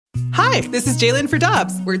Hi, this is Jalen for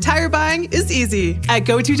Dobbs, where tire buying is easy. At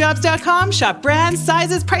GoToDobbs.com, shop brands,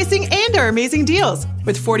 sizes, pricing, and our amazing deals.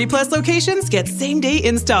 With 40-plus locations, get same-day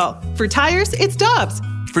install. For tires, it's Dobbs.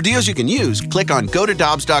 For deals you can use, click on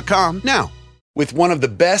GoToDobbs.com now. With one of the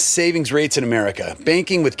best savings rates in America,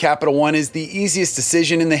 banking with Capital One is the easiest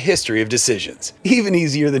decision in the history of decisions. Even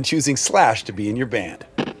easier than choosing Slash to be in your band.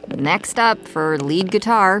 Next up for lead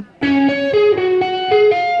guitar.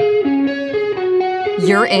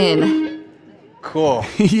 You're in. Cool.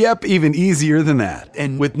 Yep, even easier than that.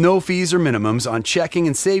 And with no fees or minimums on checking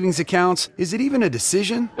and savings accounts, is it even a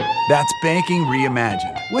decision? That's banking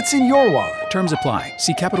reimagined. What's in your wallet? Terms apply.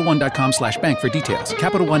 See CapitalOne.com/bank for details.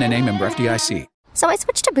 Capital One N.A. member FDIC. So I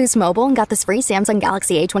switched to Boost Mobile and got this free Samsung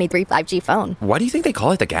Galaxy A23 5G phone. Why do you think they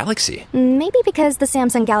call it the Galaxy? Maybe because the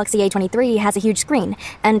Samsung Galaxy A23 has a huge screen,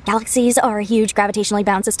 and galaxies are huge gravitationally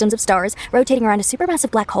bound systems of stars rotating around a supermassive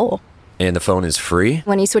black hole. And the phone is free?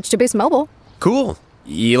 When you switch to Boost Mobile. Cool.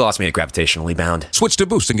 You lost me at gravitationally bound. Switch to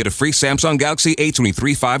Boost and get a free Samsung Galaxy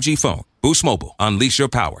A23 5G phone. Boost Mobile. Unleash your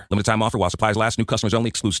power. Limited time offer while supplies last. New customers only.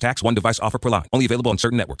 Excludes tax. One device offer per line. Only available on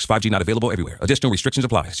certain networks. 5G not available everywhere. Additional restrictions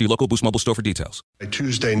apply. See your local Boost Mobile store for details.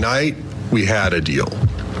 Tuesday night, we had a deal.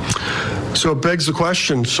 So it begs the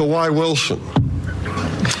question, so why Wilson?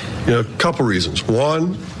 A couple reasons.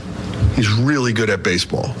 One, he's really good at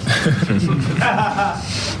baseball.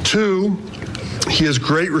 Two, he has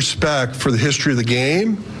great respect for the history of the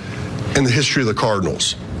game and the history of the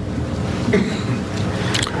Cardinals.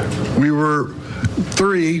 We were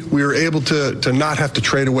able to not have to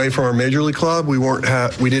trade away from our major league club.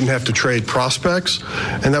 We didn't have to trade prospects,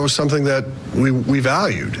 and that was something that we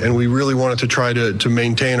valued, and we really wanted to try to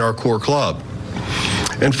maintain our core club.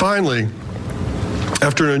 And finally,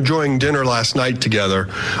 after enjoying dinner last night together,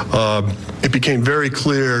 it became very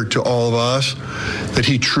clear to all of us that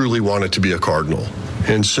he truly wanted to be a Cardinal.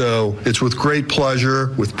 And so it's with great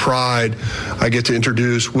pleasure, with pride, I get to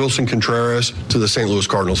introduce Wilson Contreras to the St. Louis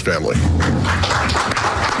Cardinals family.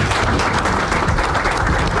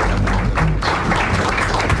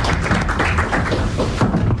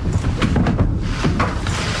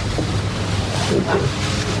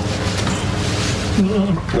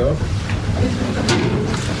 No?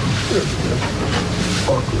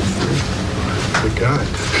 Good guy.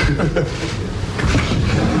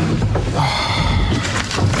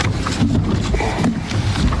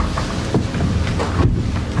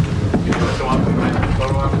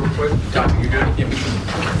 Doctor, you good? Yeah.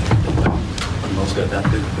 Most good, that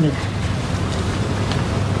good.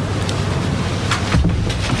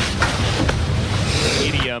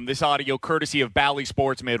 Medium. This audio courtesy of Bally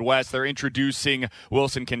Sports Midwest. They're introducing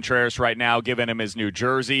Wilson Contreras right now, giving him his new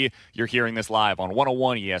jersey. You're hearing this live on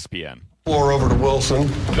 101 ESPN. Floor over to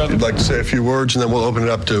Wilson. I'd like to say a few words, and then we'll open it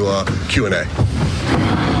up to Q&A.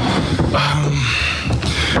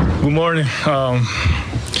 Good morning.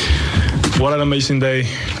 What an amazing day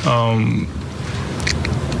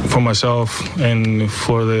for myself and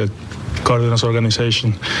for the Cardinals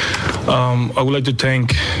organization. I would like to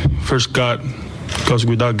thank first God, because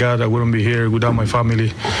without God I wouldn't be here. Without my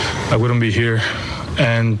family I wouldn't be here.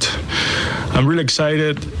 And I'm really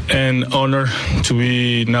excited and honored to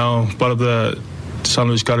be now part of the St.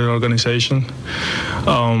 Louis Cardinals organization.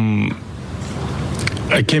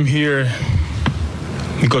 I came here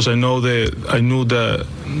because I knew the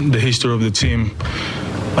history of the team.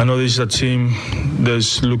 I know this is a team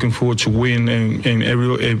that's looking forward to win, and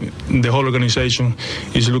the whole organization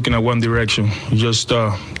is looking at one direction, just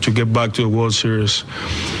to get back to the World Series.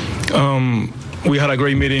 We had a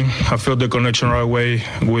great meeting. I felt the connection right away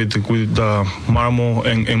with Marmo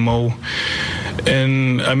and Mo,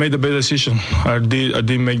 and I made the best decision. I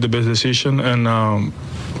did make the best decision, and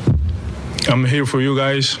I'm here for you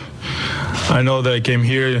guys. I know that I came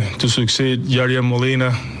here to succeed Yadier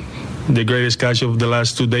Molina, the greatest catcher of the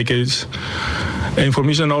last 2 decades. And for me,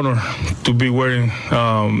 it's an honor to be wearing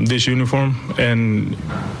this uniform and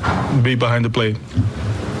be behind the plate.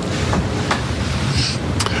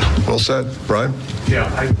 Well said. Brian? Yeah,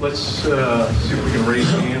 let's see if we can raise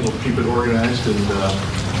hands. We'll keep it organized, and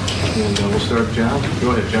we'll start with John.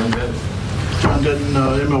 Go ahead, John Denton. John Denton,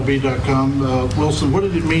 MLB.com. Wilson, what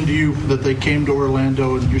did it mean to you that they came to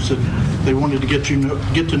Orlando and you said they wanted to get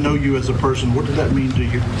to know you as a person? What did that mean to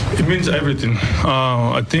you? It means everything.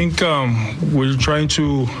 I think we're trying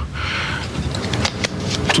to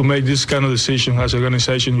make this kind of decision as an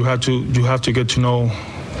organization. You have to get to know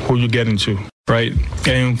who you get into, right?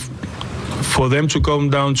 And for them to come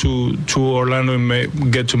down to Orlando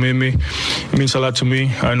and get to meet me, it means a lot to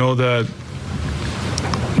me. I know that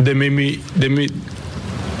they made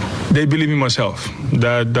they believe in myself.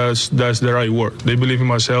 That's the right word. They believe in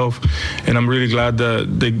myself, and I'm really glad that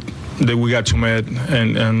we got to meet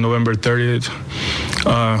on November 30th.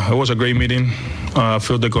 It was a great meeting. I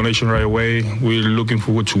felt the connection right away. We're looking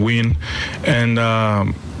forward to win, and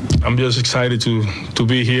I'm just excited to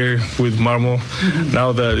be here with Marmo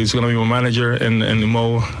now that he's going to be my manager and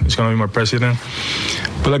Mo is going to be my president.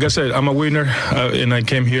 But like I said, I'm a winner, and I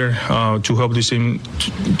came here to help this team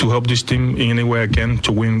in any way I can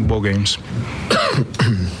to win ball games.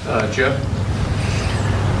 Jeff?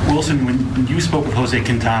 Wilson, when you spoke with Jose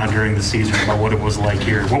Quintana during the season about what it was like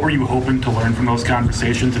here, what were you hoping to learn from those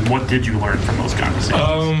conversations, and what did you learn from those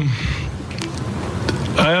conversations?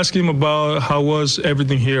 I asked him about how was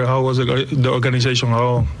everything here, how was the organization at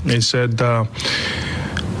all. He said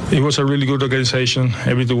it was a really good organization.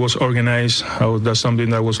 Everything was organized. That's something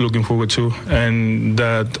that I was looking forward to, and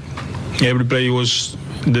that every player was.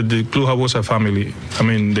 The club was a family. I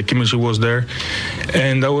mean, the chemistry was there,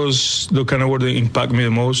 and that was the kind of word that impacted me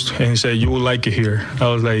the most. And he said, "You will like it here." I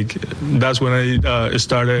was like, that's when I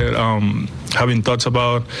started having thoughts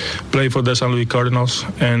about playing for the San Luis Cardinals,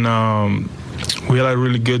 and we had a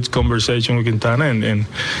really good conversation with Quintana, and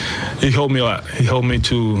he helped me a lot. He helped me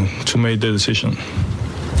to make the decision.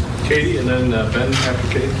 Katie, and then Ben after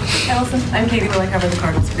Katie. Hey, Wilson. I'm Katie Will. I cover the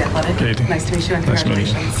Cardinals for The Athletic. Katie. Nice to meet you, and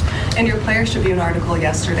congratulations. In your Players Tribune article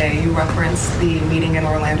yesterday, you referenced the meeting in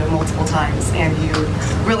Orlando multiple times, and you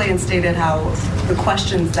really instated how the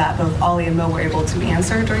questions that both Ollie and Mo were able to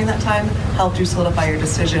answer during that time helped you solidify your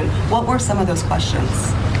decision. What were some of those questions?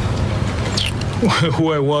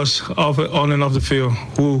 Who I was on and off the field,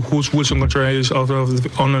 who's Wilson Contreras on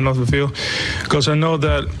and off the field, because I know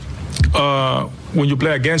that when you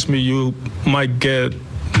play against me, you might get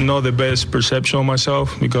not the best perception of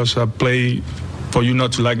myself because I play for you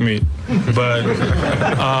not to like me. But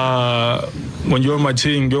when you're on my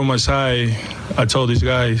team, you're on my side, I told these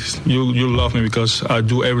guys, you love me because I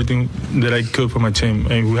do everything that I could for my team.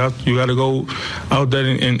 And you got to go out there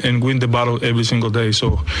and win the battle every single day.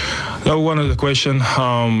 So that was one of the questions.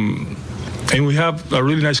 And we have a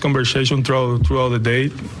really nice conversation throughout the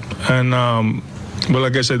day. And but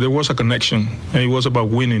like I said, there was a connection, and it was about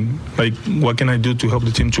winning. Like, what can I do to help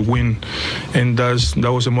the team to win? And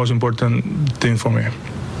that was the most important thing for me.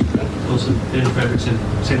 Wilson, Ben Frederickson,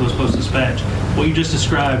 St. Louis Post-Dispatch. What you just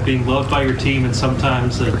described, being loved by your team and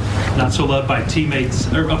sometimes not so loved by teammates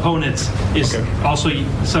or opponents, is also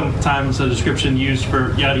sometimes a description used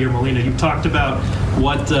for Yadier Molina. You've talked about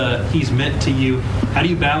what he's meant to you. How do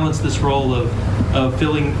you balance this role of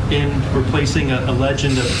filling in, replacing a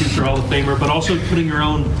legend, a future Hall of Famer, but also putting your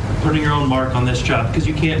own mark on this job, because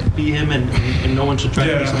you can't be him, and no one should try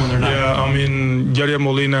to be someone they're not. Yeah, I mean, Yadier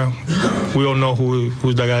Molina, we all know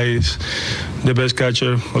who that guy is. The best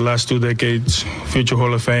catcher for the last 2 decades, future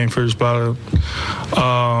Hall of Fame, first ballot.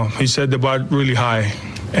 He set the bar really high,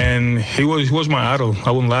 and he was my idol.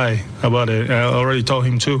 I wouldn't lie about it. I already told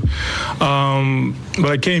him too.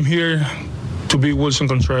 But I came here to be Wilson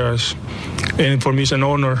Contreras, and for me it's an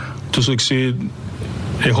honor to succeed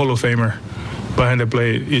a Hall of Famer behind the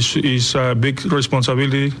plate. It's a big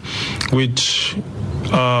responsibility, which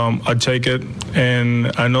I take it,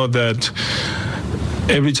 and I know that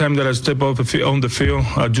every time that I step on the field,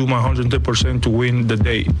 I do my 110% to win the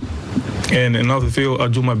day. And off the field, I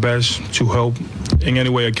do my best to help in any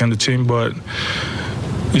way I can the team. But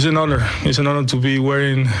it's an honor. It's an honor to be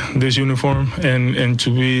wearing this uniform and to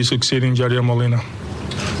be succeeding Yadier Molina.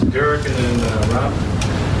 Derek and then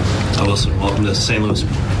Rob. Wilson, welcome to St. Louis.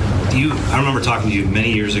 I remember talking to you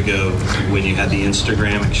many years ago when you had the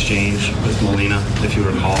Instagram exchange with Molina, if you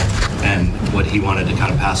recall, and what he wanted to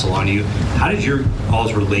kind of pass along to you. How did your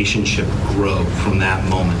all's relationship grow from that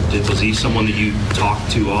moment? Was he someone that you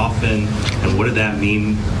talked to often, and what did that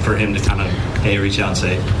mean for him to kind of, reach out and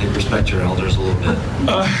say, hey, respect your elders a little bit?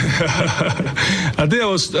 I think it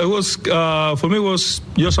was for me, it was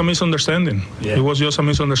just a misunderstanding. Yeah. It was just a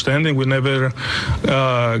misunderstanding. We never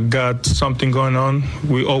got something going on.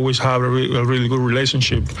 We always have a really good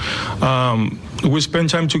relationship. We spend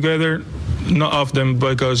time together, not often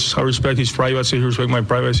because I respect his privacy, he respects my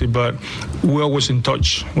privacy, but we're always in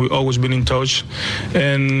touch. We've always been in touch.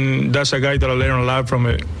 And that's a guy that I learned a lot from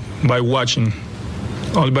it by watching.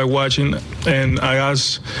 Only by watching, and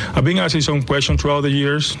I've been asking some questions throughout the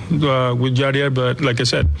years with Yadier, but like I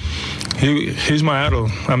said, he's my idol.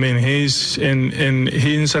 I mean, he's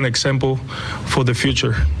an example for the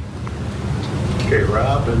future. Okay,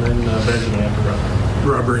 Rob, and then Benjamin after Rob.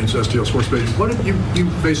 Rob Burns, STL Sports Page. What have you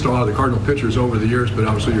faced a lot of the Cardinal pitchers over the years, but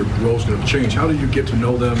obviously your role's going to change. How do you get to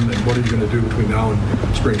know them, and what are you going to do between now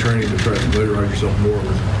and spring training to try to familiarize yourself more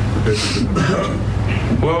with the pitchers?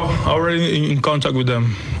 Well, already in contact with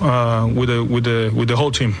them, with the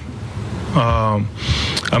whole team.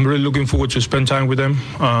 I'm really looking forward to spend time with them.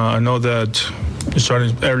 I know that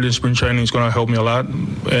starting early in spring training is going to help me a lot,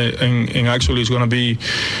 and actually it's going to be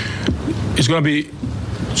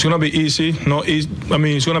easy.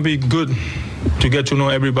 It's going to be good to get to know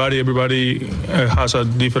everybody. Everybody has a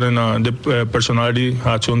different personality,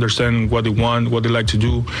 to understand what they want, what they like to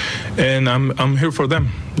do, and I'm here for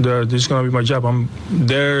them. This is going to be my job.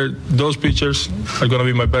 Those pitchers are going to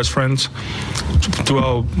be my best friends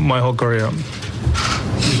throughout my whole career.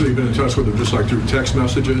 So you've been in touch with them just like through text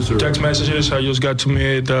messages? Or? Text messages. I just got to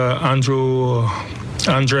meet Andre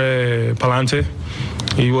Palante.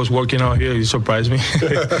 He was working out here. He surprised me,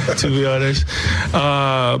 to be honest.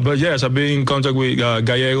 But yes, I've been in contact with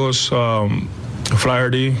Gallegos,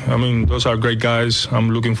 Flaherty. I mean, those are great guys. I'm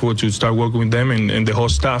looking forward to start working with them and the whole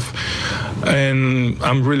staff. And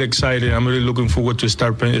I'm really excited. I'm really looking forward to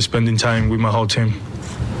start spending time with my whole team.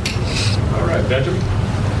 All right, Benjamin.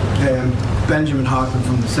 Hey, I'm Benjamin Hockman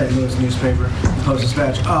from the St. Louis newspaper,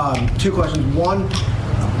 Post-Dispatch. 2 questions. One,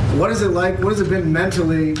 what is it like? What has it been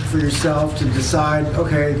mentally for yourself to decide,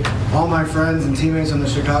 okay, all my friends and teammates on the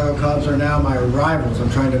Chicago Cubs are now my rivals.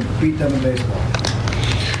 I'm trying to beat them in baseball.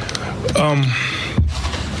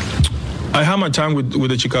 I had my time with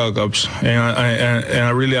the Chicago Cubs, and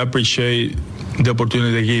I really appreciate the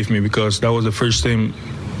opportunity they gave me, because that was the first team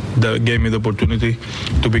that gave me the opportunity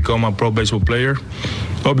to become a pro baseball player.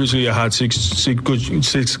 Obviously, I had six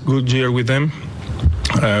good years with them.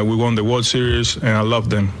 We won the World Series, and I loved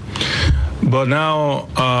them. But now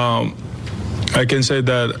I can say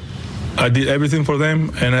that I did everything for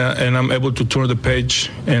them, and I'm able to turn the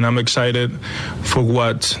page, and I'm excited for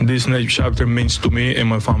what this next chapter means to me and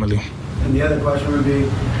my family. And the other question would be,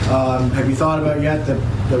 have you thought about yet the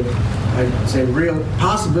I'd say real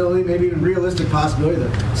possibility, maybe even realistic possibility,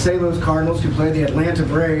 that St. Louis Cardinals could play the Atlanta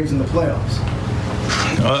Braves in the playoffs?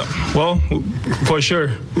 Well, for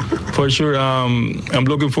sure. I'm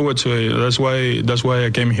looking forward to it. That's why I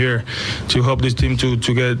came here, to help this team to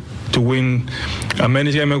win as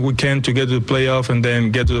many games as we can, to get to the playoff, and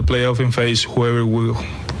then get to the playoff and face whoever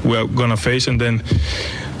we're gonna face, and then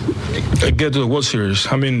get to the World Series.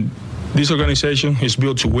 I mean, this organization is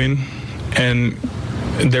built to win, and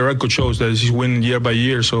the record shows that it's winning year by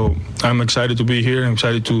year. So I'm excited to be here. I'm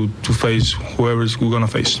excited to face whoever we're gonna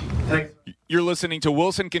face. Thanks. You're listening to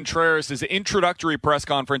Wilson Contreras' introductory press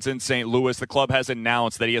conference in St. Louis. The club has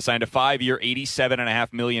announced that he has signed a 5-year,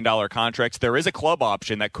 $87.5 million contract. There is a club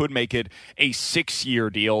option that could make it a 6-year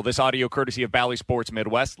deal. This audio courtesy of Bally Sports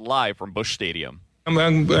Midwest, live from Busch Stadium.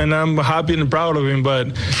 I'm happy and proud of him,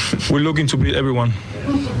 but we're looking to beat everyone.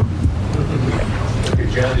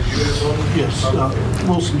 John, did you have one? Yes.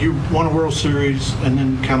 Wilson, you won a World Series and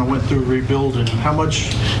then kind of went through rebuilding. How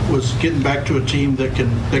much was getting back to a team that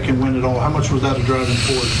can win it all? How much was that a driving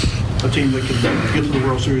force? A team that can get to the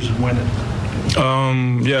World Series and win it?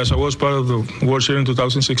 Yes, I was part of the World Series in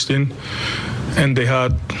 2016, and they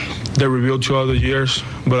had their rebuild throughout the years,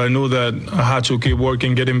 but I knew that I had to keep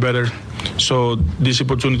working, getting better, so this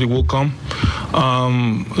opportunity will come.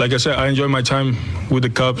 Like I said, I enjoyed my time with the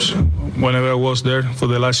Cubs whenever I was there for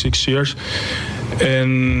the last 6 years,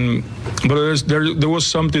 but there was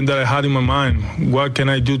something that I had in my mind. What can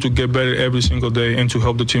I do to get better every single day and to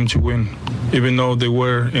help the team to win, even though they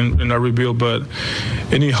were in a rebuild?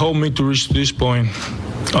 And it helped me to reach this point.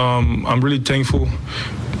 I'm really thankful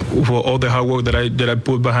for all the hard work that I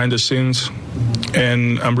put behind the scenes,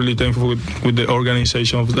 and I'm really thankful with the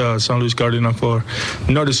organization of the St. Louis Cardinals for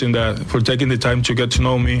noticing that, for taking the time to get to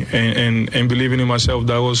know me and believing in myself.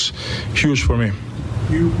 That was huge for me.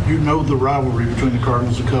 You know the rivalry between the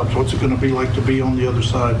Cardinals and Cubs. What's it going to be like to be on the other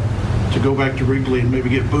side, to go back to Wrigley and maybe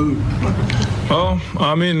get booed? Well,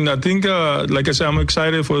 I mean, I think, like I said, I'm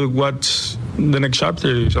excited for what the next chapter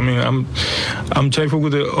is. I mean, I'm thankful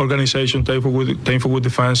with the organization, thankful with the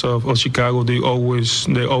fans of Chicago. They always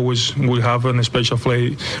will have a special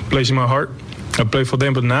place in my heart. I play for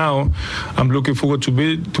them, but now I'm looking forward to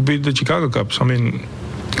beat the Chicago Cubs. I mean,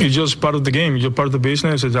 it's just part of the game. It's just part of the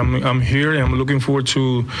business. I'm here, and I'm looking forward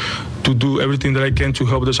to do everything that I can to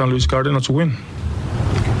help the St. Louis Cardinals to win.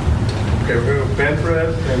 Okay, we're going to go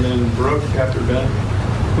Benfred and then Brooke after Ben.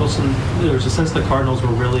 Wilson, there's a sense the Cardinals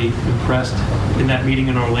were really impressed in that meeting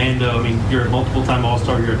in Orlando. I mean, you're a multiple-time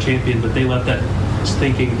All-Star, you're a champion, but they left that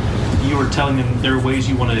thinking you were telling them there are ways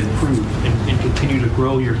you want to improve and continue to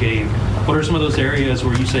grow your game. What are some of those areas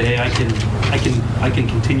where you say, hey, I can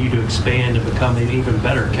continue to expand and become an even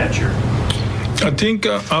better catcher? I think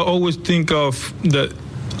I always think of that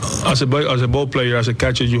as a ball player, as a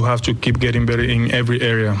catcher, you have to keep getting better in every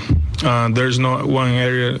area. There's no one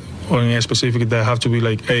area or in specific that I have to be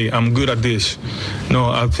like, hey, I'm good at this. No,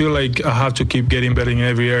 I feel like I have to keep getting better in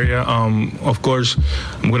every area. Of course,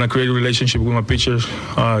 I'm going to create a relationship with my pitchers,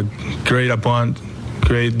 create a bond,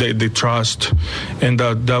 create the trust, and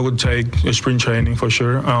that would take a spring training for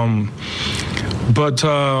sure. But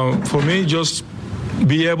for me, just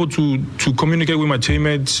be able to communicate with my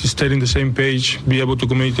teammates, stay in the same page, be able to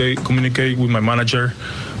communicate with my manager,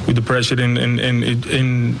 with the president, and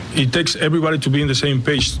it takes everybody to be in the same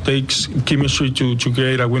page. It takes chemistry to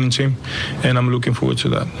create a winning team, and I'm looking forward to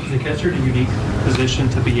that. The catcher in a unique position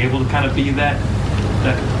to be able to kind of be that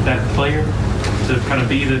player, to kind of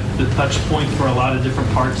be the touch point for a lot of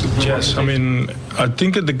different parts of the Yes, I mean, I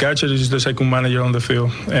think the catcher is the second manager on the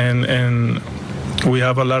field, and we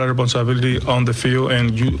have a lot of responsibility on the field,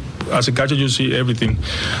 and you, as a catcher, you see everything.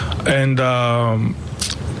 And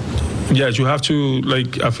yes, you have to,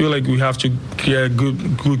 like, I feel like we have to get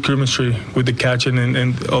good chemistry with the catcher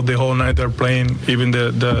and of the whole night they're playing, even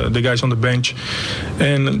the guys on the bench.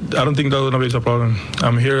 And I don't think that's gonna be a problem.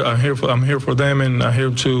 I'm here for them, and I'm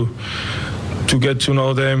here to get to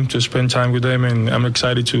know them, to spend time with them, and I'm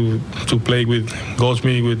excited to play with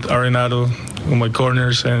Goldsmith, with Arenado, with my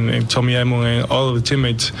corners, and Tommy Edman, and all of the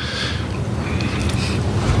teammates.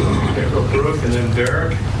 Okay, Brooke, and then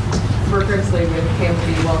Derek. Brooke Grimsley with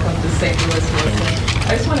KMOD. Welcome to St. Louis, Wilson. I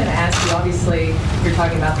just wanted to ask you, obviously, you're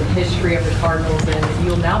talking about the history of the Cardinals, and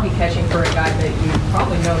you'll now be catching for a guy that you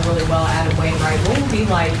probably know really well, Adam Wainwright. What will it be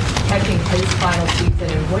like catching his final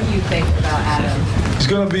season, and what do you think about Adam?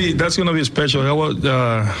 That's gonna be special.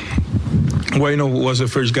 Waino was the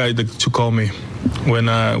first guy to call me when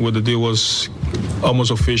the deal was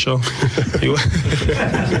almost official. He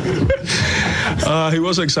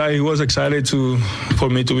was excited. He was excited for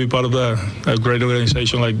me to be part of a great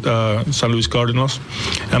organization like St. Louis Cardinals.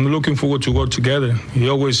 I'm looking forward to work together. He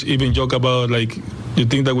always even joke about, like, you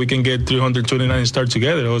think that we can get 329 start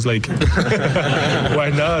together? I was like, why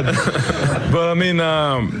not? But I mean,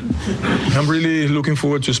 I'm really looking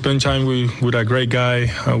forward to spend time with a great guy,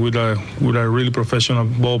 with a really professional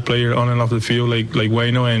ball player on and off the field, like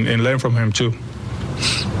Waino, and learn from him too.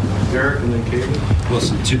 Derek, and then Katie.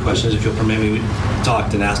 Wilson, two questions, if you'll permit me. We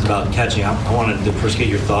talked and asked about catching. I wanted to first get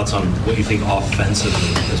your thoughts on what you think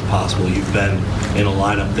offensively is possible. You've been in a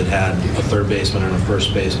lineup that had a third baseman and a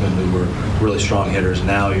first baseman who were really strong hitters.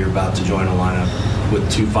 Now you're about to join a lineup with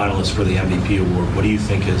two finalists for the MVP award. What do you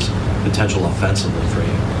think is potential offensively for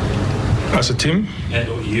you? As a team? And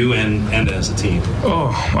you and as a team.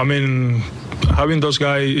 Oh, I mean, having those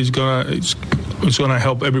guys is gonna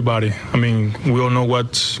help everybody. I mean, we all know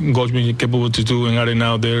what Goldsmith is capable to do, and right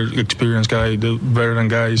now they're experienced guys, they're veteran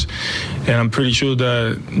guys, and I'm pretty sure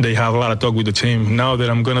that they have a lot of talk with the team. Now that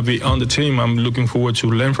I'm gonna be on the team, I'm looking forward to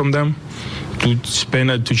learn from them, to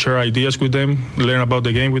share ideas with them, learn about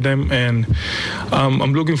the game with them, and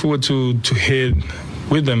I'm looking forward to hit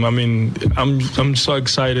with them. I mean, I'm so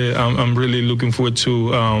excited. I'm really looking forward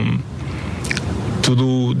to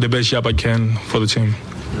do the best job I can for the team.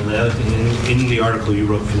 And the other thing, in the article you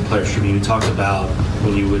wrote for the Players Tribune, you talked about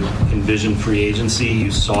when you would envision free agency, you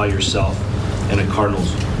saw yourself in a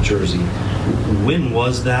Cardinals jersey. When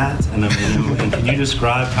was that? And can you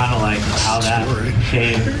describe kind of like how that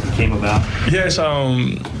came about? Yes,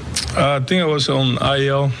 I think I was on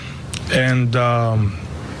IL, and that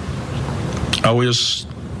was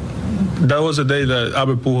the day that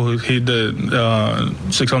Albert Pujols hit the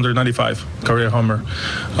 695 career homer.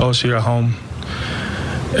 I was here at home.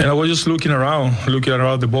 And I was just looking around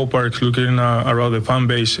the ballpark, looking around the fan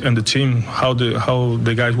base and the team, how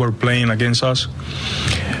the guys were playing against us.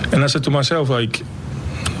 And I said to myself, like,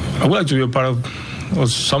 I would like to be a part of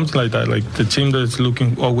something like that, like the team that's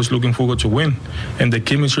always looking forward to win. And the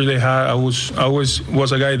chemistry they had, I always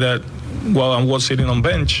was a guy that, while I was sitting on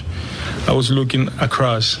bench, I was looking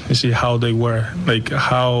across to see how they were, like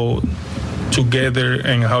how together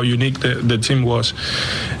and how unique the team was,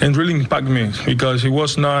 and really impacted me because it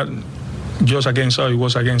was not just against us, it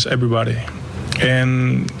was against everybody.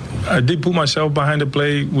 And I did put myself behind the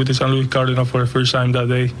plate with the St. Louis Cardinals for the first time that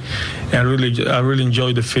day, and I really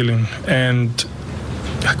enjoyed the feeling. And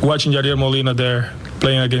watching Yadier Molina there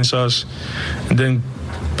playing against us, and then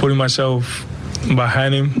putting myself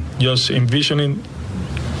behind him, just envisioning,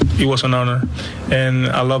 it was an honor. And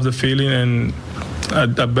I love the feeling, and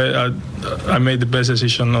I made the best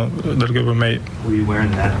decision that I've ever made. Were you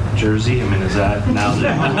wearing that jersey? I mean, is that now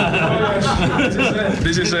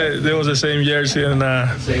there was the same jersey and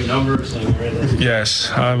same number, same everything.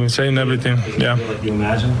 Yes, same everything. Yeah. Like you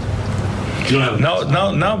imagine?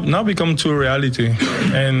 Now become to a reality,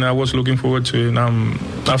 and I was looking forward to it.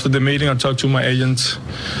 After the meeting, I talked to my agents.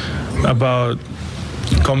 about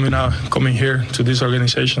coming here to this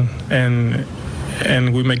organization,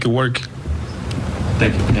 and we make it work.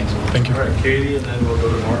 Thank you. Thank you. All right, Katie, and then we'll go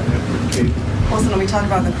to Martin after Katie. Wilson, when we talk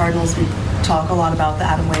about the Cardinals, we talk a lot about the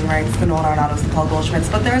Adam Wainwrights, the Nolan Arenados, the Paul Goldschmidts,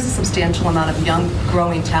 but there is a substantial amount of young,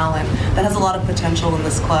 growing talent that has a lot of potential in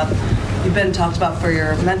this club. You've been talked about for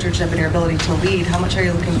your mentorship and your ability to lead. How much are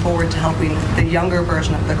you looking forward to helping the younger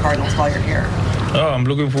version of the Cardinals while you're here? I'm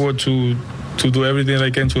looking forward to do everything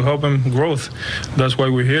I can to help them growth. That's why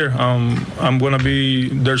we're here. I'm going to be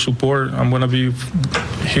their support. I'm going to be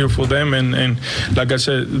here for them. And like I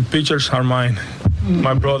said, pitchers are mine,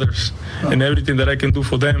 my brothers. And everything that I can do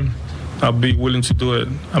for them, I'll be willing to do it.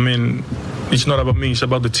 I mean, it's not about me. It's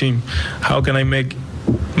about the team. How can I make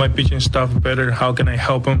my pitching staff better? How can I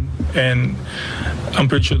help them? And I'm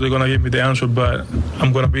pretty sure they're going to give me the answer, but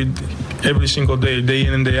I'm going to be every single day, day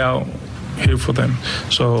in and day out, here for them.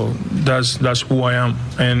 So that's who I am,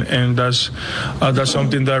 and that's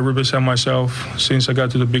something that I represent myself since I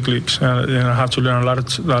got to the big leagues, and I have to learn a lot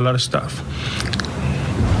of stuff.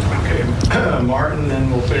 Okay, Martin, then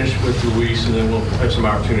we'll finish with Luis, and then we'll have some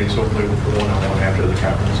opportunities hopefully for one-on-one after the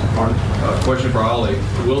Capitals. Martin? Question for Ollie.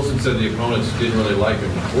 Wilson said the opponents didn't really like him.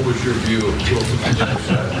 What was your view of Wilson's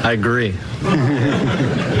side? I agree.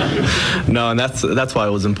 No, and that's why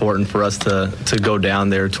it was important for us to go down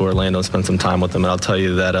there to Orlando and spend some time with him. And I'll tell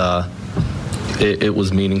you that it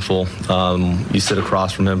was meaningful. You sit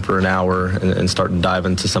across from him for an hour and start to dive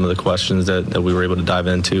into some of the questions that we were able to dive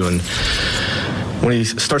into. And when he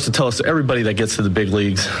starts to tell us, everybody that gets to the big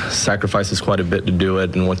leagues sacrifices quite a bit to do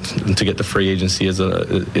it, and to get to free agency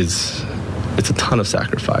it's a ton of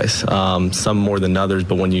sacrifice, some more than others.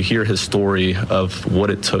 But when you hear his story of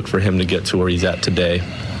what it took for him to get to where he's at today,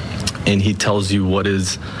 and he tells you what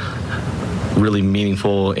is really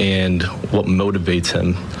meaningful and what motivates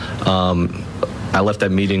him, I left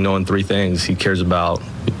that meeting knowing three things. He cares about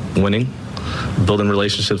winning, building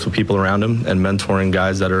relationships with people around him, and mentoring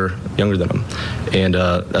guys that are younger than him. And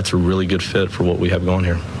that's a really good fit for what we have going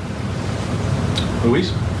here.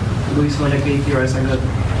 Luis, when I came here, I got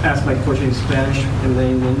asked my coach in Spanish and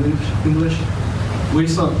then in English.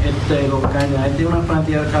 Wilson, lo hay una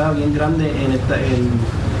fanaticada bien grande en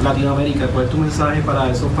Latinoamérica. ¿Cuál es tu mensaje para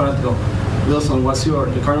esos fanáticos? Wilson,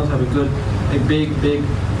 the Cardinals have a big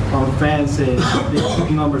fans and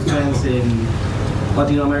big number of fans in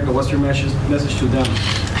Latin America. What's your message to them?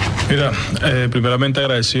 Mira, primeramente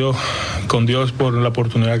agradecido con Dios por la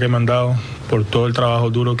oportunidad que me han dado, por todo el trabajo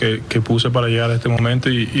duro que puse para llegar a este momento,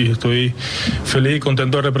 y estoy feliz y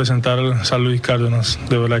contento de representar a San Luis Cárdenas.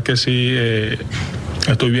 De verdad que sí,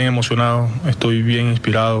 estoy bien emocionado, estoy bien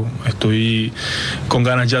inspirado, estoy con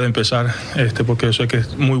ganas ya de empezar, porque yo sé que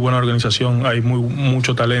es muy buena organización, hay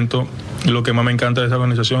mucho talento. Lo que más me encanta de esta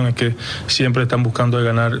organización es que siempre están buscando de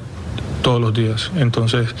ganar todos los días.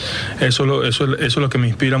 Entonces, eso es lo que me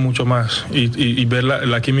inspira mucho más. Y ver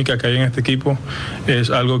la química que hay en este equipo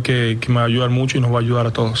es algo que me va a ayudar mucho y nos va a ayudar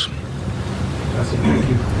a todos.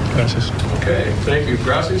 Gracias. Okay, thank you.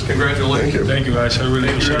 Gracias. Congratulations. Thank you, guys. I really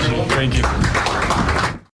appreciate it. Thank you.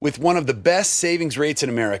 With one of the best savings rates in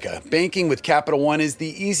America, banking with Capital One is the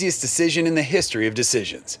easiest decision in the history of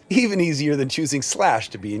decisions. Even easier than choosing Slash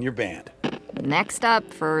to be in your band. Next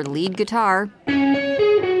up for lead guitar.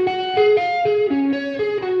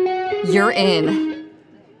 You're in.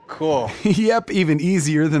 Cool. Yep, even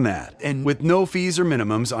easier than that. And with no fees or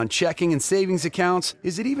minimums on checking and savings accounts,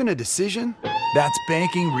 is it even a decision? That's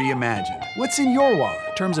banking reimagined. What's in your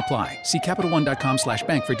wallet? Terms apply. See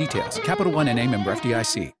CapitalOne.com/bank for details. Capital One N.A. member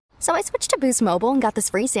FDIC. So I switched to Boost Mobile and got this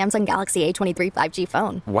free Samsung Galaxy A23 5G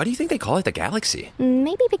phone. Why do you think they call it the Galaxy?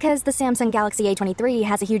 Maybe because the Samsung Galaxy A23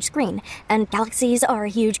 has a huge screen, and galaxies are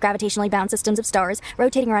huge gravitationally bound systems of stars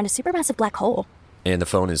rotating around a supermassive black hole. And the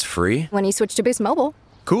phone is free? When you switch to Boost Mobile.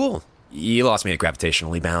 Cool. You lost me at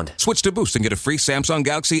gravitationally bound. Switch to Boost and get a free Samsung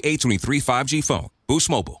Galaxy A23 5G phone. Boost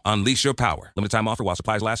Mobile. Unleash your power. Limited time offer while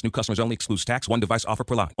supplies last. New customers only. Excludes tax. One device offer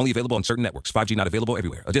per line. Only available on certain networks. 5G not available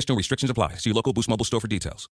everywhere. Additional restrictions apply. See your local Boost Mobile store for details.